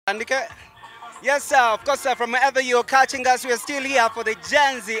Yes, sir. Of course, sir, from wherever you're catching us, we are still here for the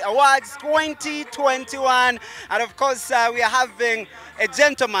Gen Z Awards 2021. And of course, we are having a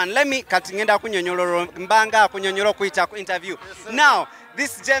gentleman. Let me interview. Now,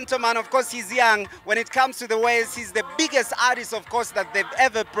 this gentleman, of course, he's young. When it comes to the ways, he's the biggest artist, of course, that they've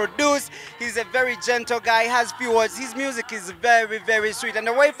ever produced. He's a very gentle guy, has few words. His music is very, very sweet. And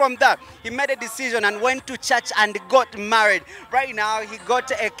away from that, he made a decision and went to church and got married. Right now, he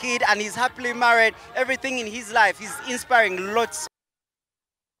got a kid and he's happily married. Everything in his life, he's inspiring lots.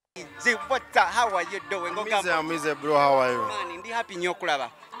 How are you doing? I'm bro, how are you? Man, happy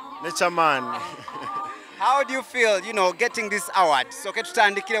Nature man. How do you feel, getting this award? So, I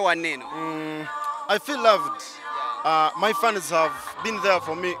feel loved. My fans have been there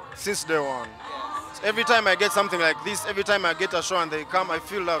for me since day one. So every time I get something like this, every time I get a show and they come, I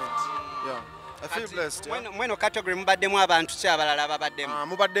feel loved. Yeah. I feel blessed. When category Mubaddemu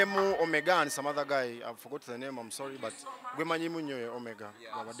Omega and some other guy, I forgot the name, I'm sorry, but Omega.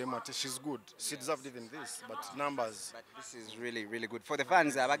 She's good. She deserved even this, but numbers. But this is really, really good. For the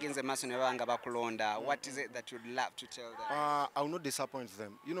fans, what is it that you'd love to tell them? I will not disappoint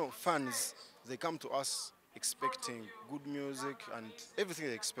them. Fans, they come to us expecting good music and everything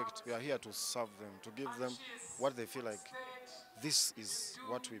they expect. We are here to serve them, to give them what they feel like this is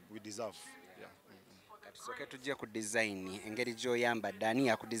what we deserve. Soke tujja ku design engeri gy'oyamba Dani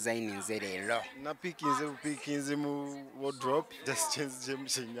ya ku design nze leero. Na pikinze mu wardrobe just change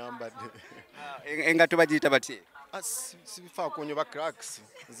kye nyambadde. Engato bagiyita batye? Sibifaako nnyo ba cracks.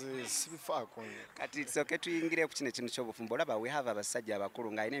 Sibifaako nnyo. Kati soke tuyingire ku kino ky'obufumbo. Olaba we have abasajja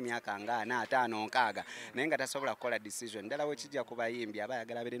abakulu ng'alina emyaka nga 4, 5, 6 naye nga tasobola kukola decision. Ddala we kijja ku bayimbi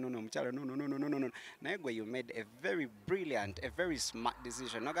abayagala bere nono omukyalo no. Naye gwe you made a very brilliant, a very smart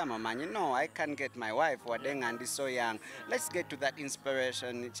decision. Nogamba manyi, no, I can't get my wife Wadenga and is so young. Let's get to that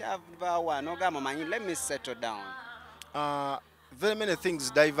inspiration. Nogamba manyi, let me settle down. Very many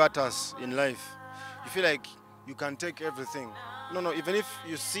things divert us in life. You feel like you can take everything. No, even if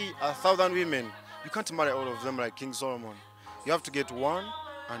you see 1,000 women, you can't marry all of them like King Solomon. You have to get one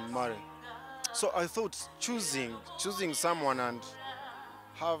and marry. So I thought choosing someone and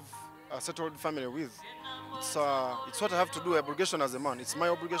have a settled family with, it's what I have to do, obligation as a man. It's my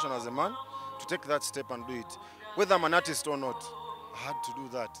obligation as a man to take that step and do it. Whether I'm an artist or not, I had to do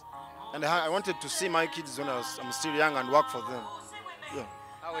that. And I wanted to see my kids when I'm still young and work for them. Yeah.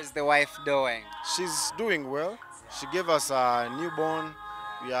 How is the wife doing? She's doing well. She gave us a newborn.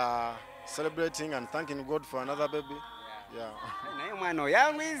 We are celebrating and thanking God for another baby. Yeah.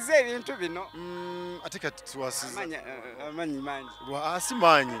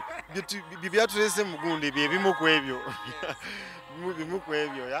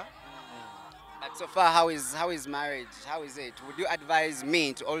 So far, how is marriage? How is it? Would you advise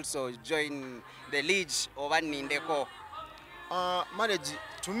me to also join the Liege or Nindeko? Marriage,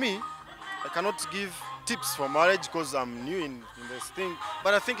 to me, I cannot give tips for marriage because I'm new in this thing,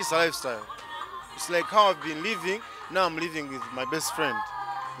 but I think it's a lifestyle. It's like how I've been living, now I'm living with my best friend.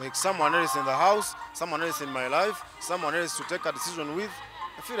 Like someone else in the house, someone else in my life, someone else to take a decision with.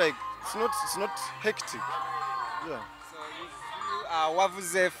 I feel like it's not hectic. Yeah. So you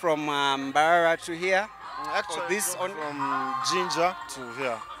wavuze from Mbarara to here? Actually, this from Jinja to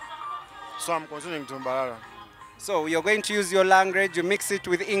here. So I'm continuing to Mbarara. So you're going to use your language, you mix it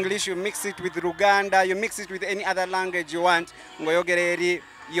with English, you mix it with Luganda, you mix it with any other language you want, ngoyogereri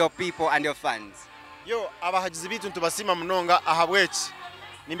your people and your fans. Yo, abahagizi bitu ntubasima munonga ahabwechi.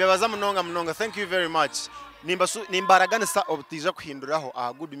 Nimbebaza munonga, thank you very much. Nimbaraganisa obutija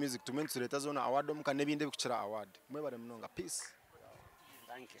kuhinduraho good music tumensureta zona award omuka nebinde bikuchira award. Mwebare munonga. Peace.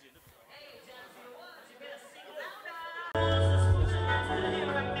 Thank you.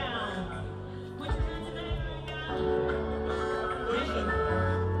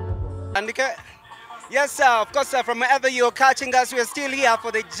 Yes, sir. Of course, sir, from wherever you're catching us, we are still here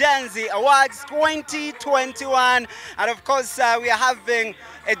for the Gen Z Awards 2021. And of course, we are having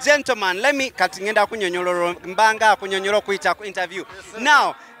a gentleman. Let me interview.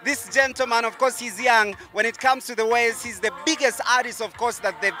 Now, this gentleman, of course, he's young. When it comes to the ways, he's the biggest artist, of course,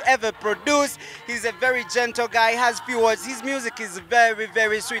 that they've ever produced. He's a very gentle guy, has few words. His music is very,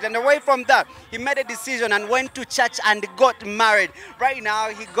 very sweet. And away from that, he made a decision and went to church and got married. Right now,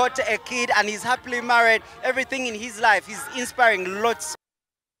 he got a kid and he's happily married. Everything in his life, he's inspiring lots.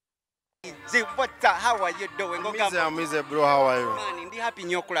 How are you doing? I'm bro, how are you? Man, happy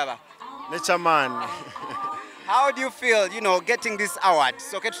Nature man. How do you feel, getting this award?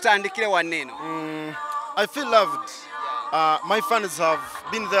 So, I feel loved. My fans have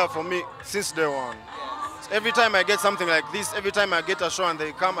been there for me since day one. So every time I get something like this, every time I get a show and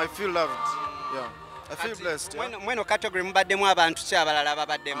they come, I feel loved. Yeah, I feel blessed. Yeah. Mweno category mubaddemu abantu ki abalala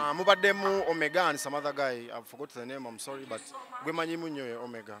babaddemu? Mubaddemu Omega and some other guy. I forgot the name. I'm sorry, but gwemanyi munyo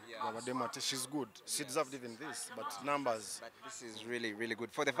Omega. Babaddemu ate she's good. She deserved even this, but numbers. But this is really, really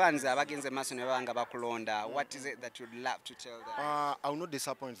good. For the fans, abagenze maaso ne babanga bakulonda, what is it that you'd love to tell them? I will not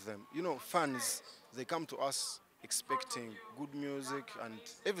disappoint them. You know, fans, they come to us expecting good music and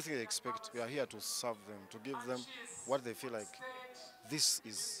everything they expect. We are here to serve them, to give them what they feel like this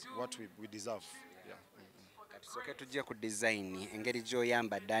is what we deserve. Yeah. Soke tujje ku design engeri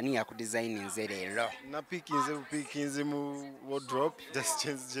gy'oyambadde ani yakudesigninze leero? Napikinze mu wardrobe, just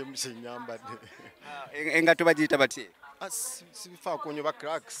change kyenyambadde. Engatto bagiyita batye? Sibifaako nnyo ba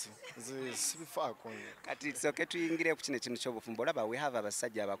cracks. Sibifaako nnyo. Kati soke tuyingire ku kino ky'obufumbo. Olaba we have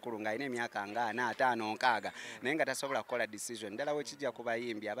abasajja abakulu ng'alina emyaka nga 4, 5, 6 naye nga tasobola kukola decision. Ddala we kijja ku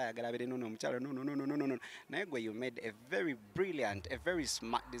bayimbi aba ayagala abeere nono omukyala no. Naye gwe you made a very brilliant, a very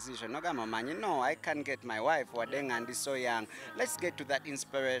smart decision. Nogamba manyi, no, I can't get my wife Wadenga and is so young. Let's get to that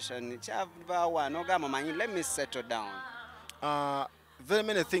inspiration. Nogamba manyi, let me settle down. Very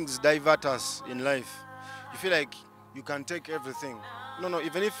many things divert us in life. You feel like you can take everything. No,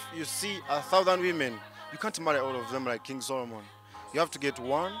 even if you see 1,000 women, you can't marry all of them like King Solomon. You have to get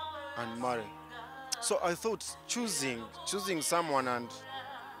one and marry. So I thought choosing someone and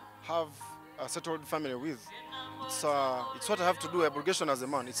have a settled family with, it's what I have to do, obligation as a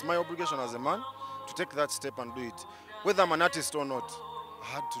man. It's my obligation as a man to take that step and do it. Whether I'm an artist or not, I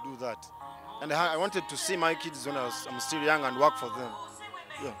had to do that. And I wanted to see my kids when I'm still young and work for them.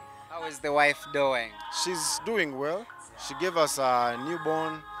 Yeah. How is the wife doing? She's doing well. She gave us a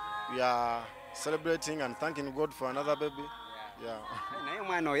newborn. We are celebrating and thanking God for another baby. Yeah. Naye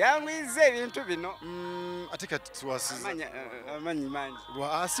mwana oyangwiza ebintu bino. Ate kati tuwasiza. Amanyi mangi.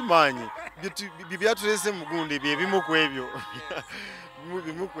 Simanyi. Byatulese mugundi bye bimu ku ebyo.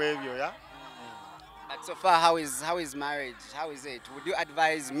 Bimu ku ebyo, yeah. But so far, how is marriage? How is it? Would you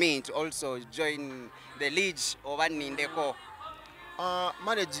advise me to also join the League of Nindeko?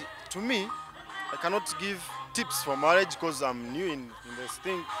 Marriage, to me, I cannot give tips for marriage because I'm new in this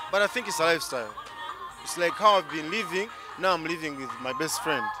thing, but I think it's a lifestyle. It's like how I've been living, now I'm living with my best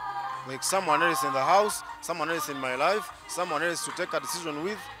friend. Like someone else in the house, someone else in my life, someone else to take a decision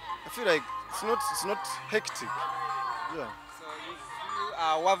with. I feel like it's not hectic. Yeah. So you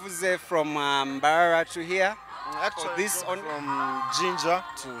are wavuze from Mbarara to here? Actually, this from Ginger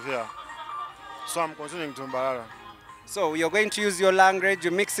to here. So I'm continuing to Mbarara. So you're going to use your language,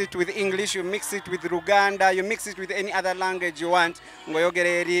 you mix it with English, you mix it with Luganda, you mix it with any other language you want,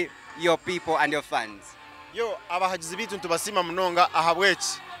 ngoyogereri your people and your fans. Yo, abahagizi bitu ntubasima munonga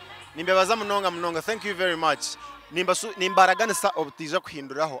ahabweki. Nimbebaza munonga. Thank you very much. Nimbaraganisa obutija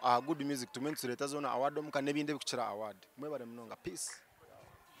kuhinduraho good music tumentu leta zona award omuka nebinde bikuchira award. Mwebale munonga. Peace.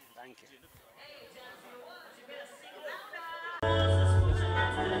 Thank you.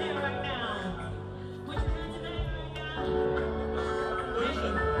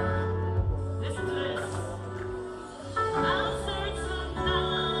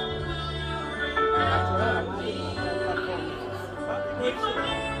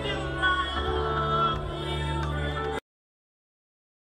 If